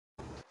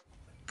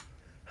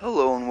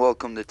Hello and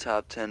welcome to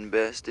Top 10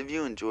 Best. If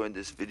you enjoyed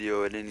this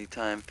video at any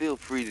time, feel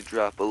free to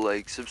drop a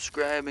like,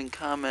 subscribe, and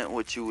comment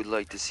what you would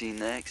like to see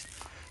next.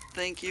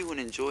 Thank you and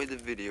enjoy the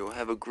video.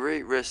 Have a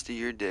great rest of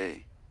your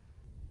day.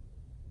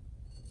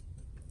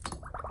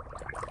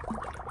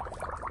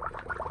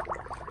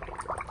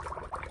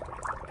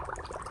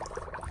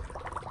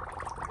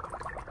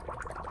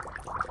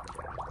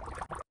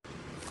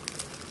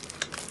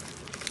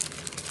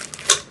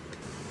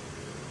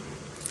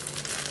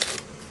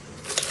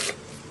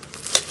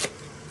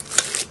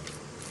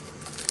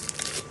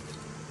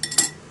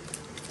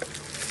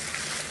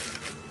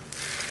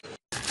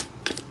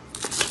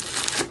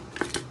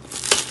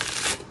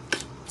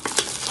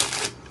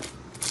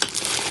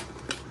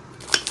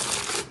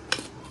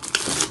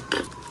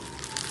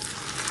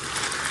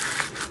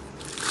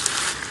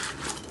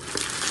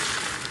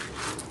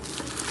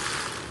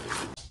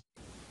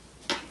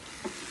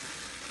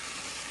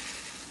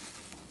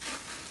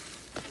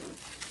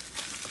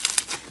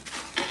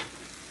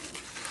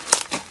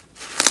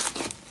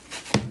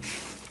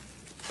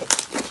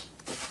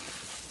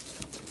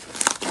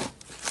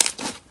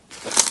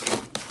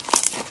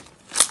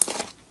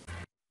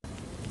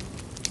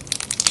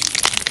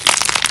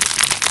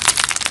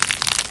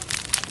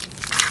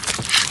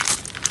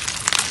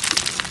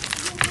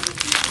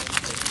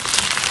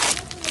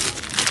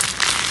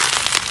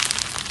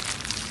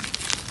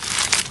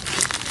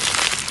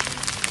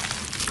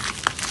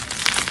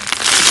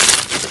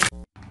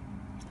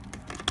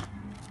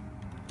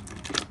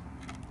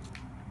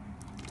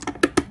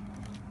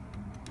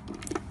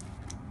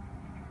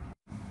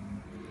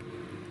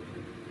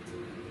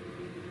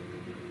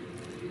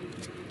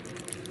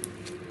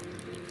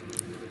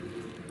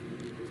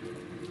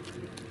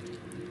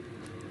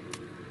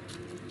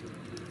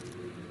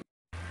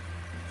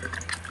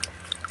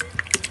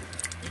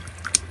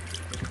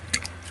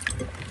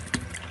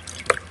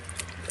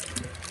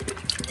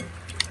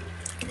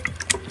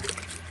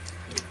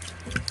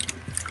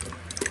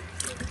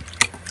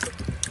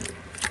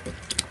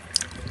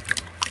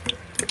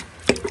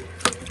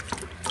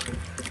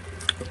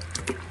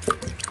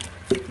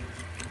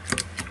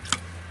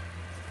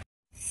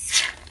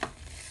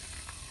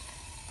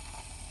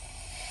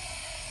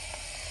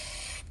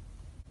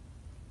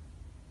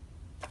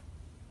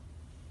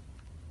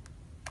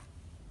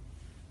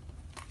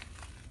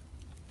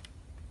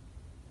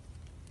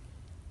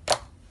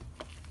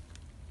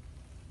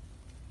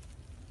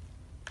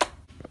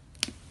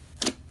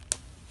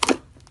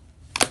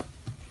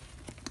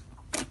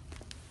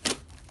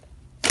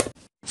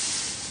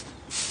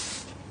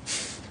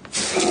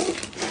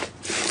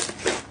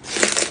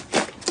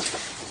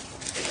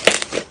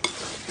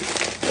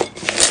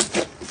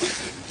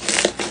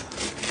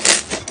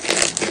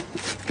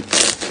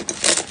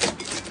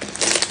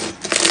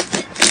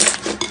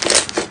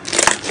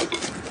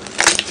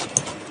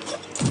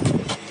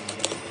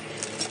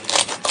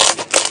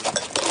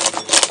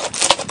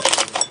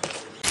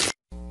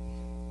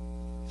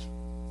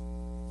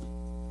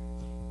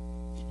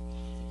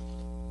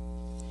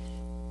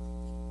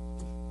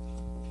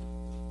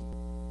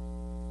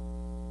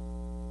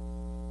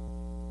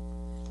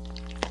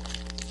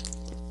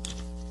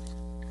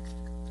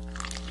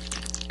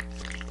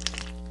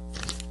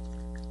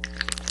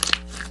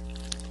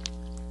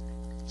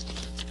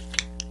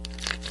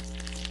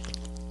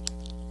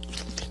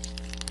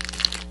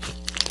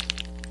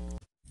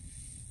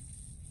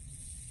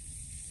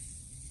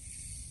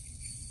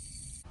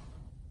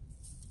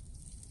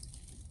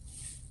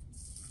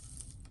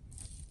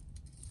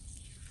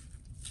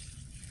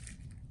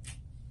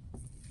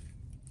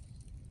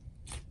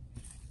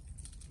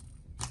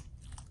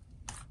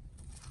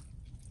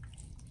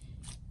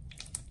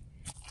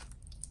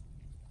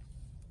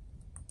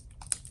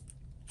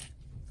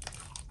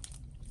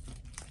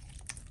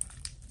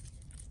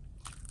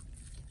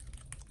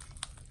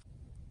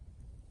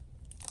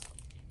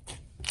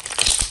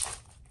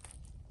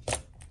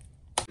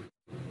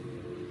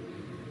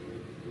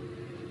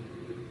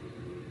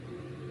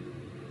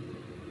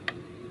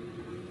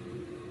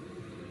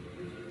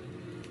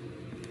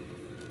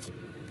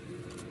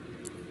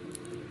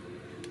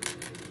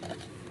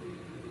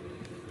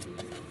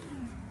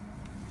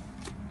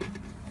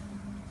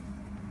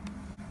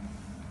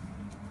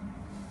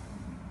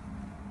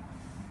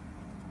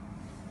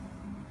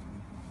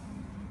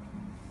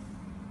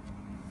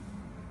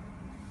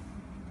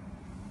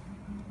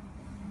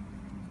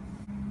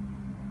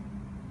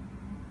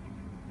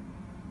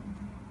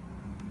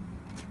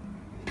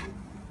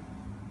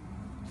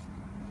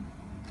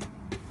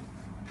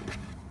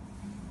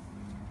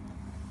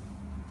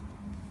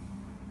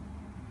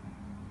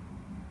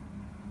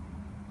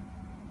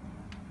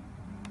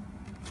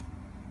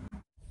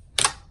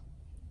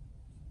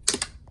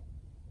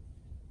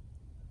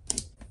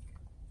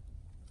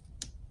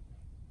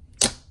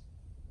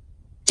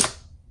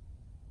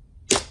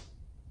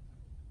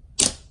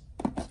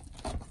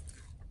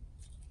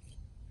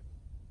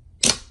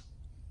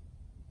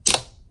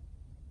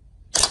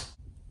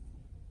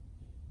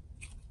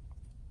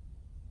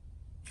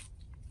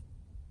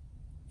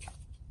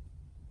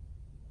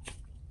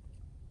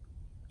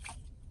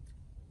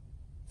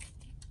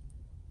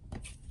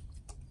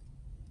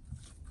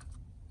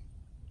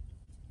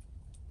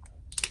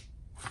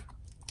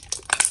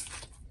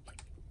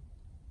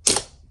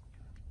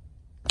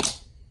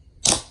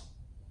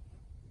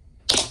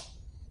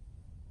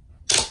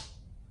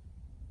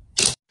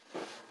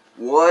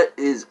 What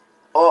is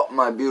up,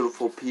 my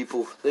beautiful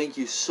people? Thank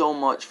you so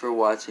much for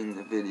watching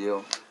the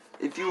video.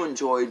 If you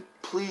enjoyed,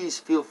 please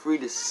feel free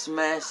to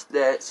smash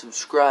that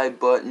subscribe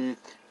button,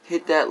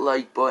 hit that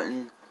like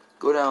button,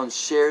 go down,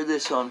 share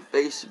this on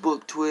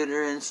Facebook,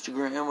 Twitter,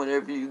 Instagram,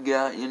 whatever you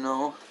got, you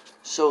know.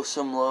 Show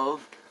some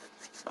love.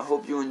 I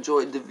hope you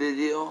enjoyed the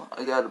video.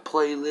 I got a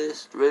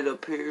playlist right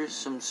up here,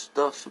 some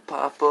stuff to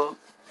pop up.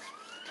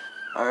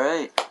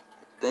 Alright,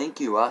 thank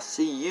you. I'll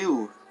see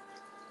you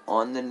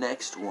on the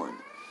next one.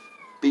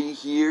 Be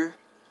here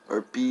or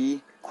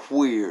be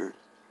queer.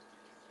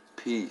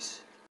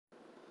 Peace.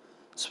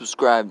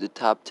 Subscribe to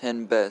Top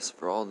 10 Best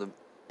for all the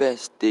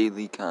best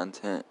daily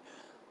content.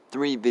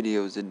 3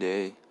 videos a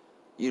day.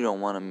 You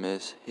don't want to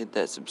miss. Hit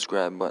that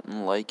subscribe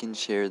button, like and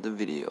share the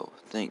video.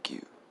 Thank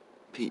you.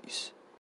 Peace.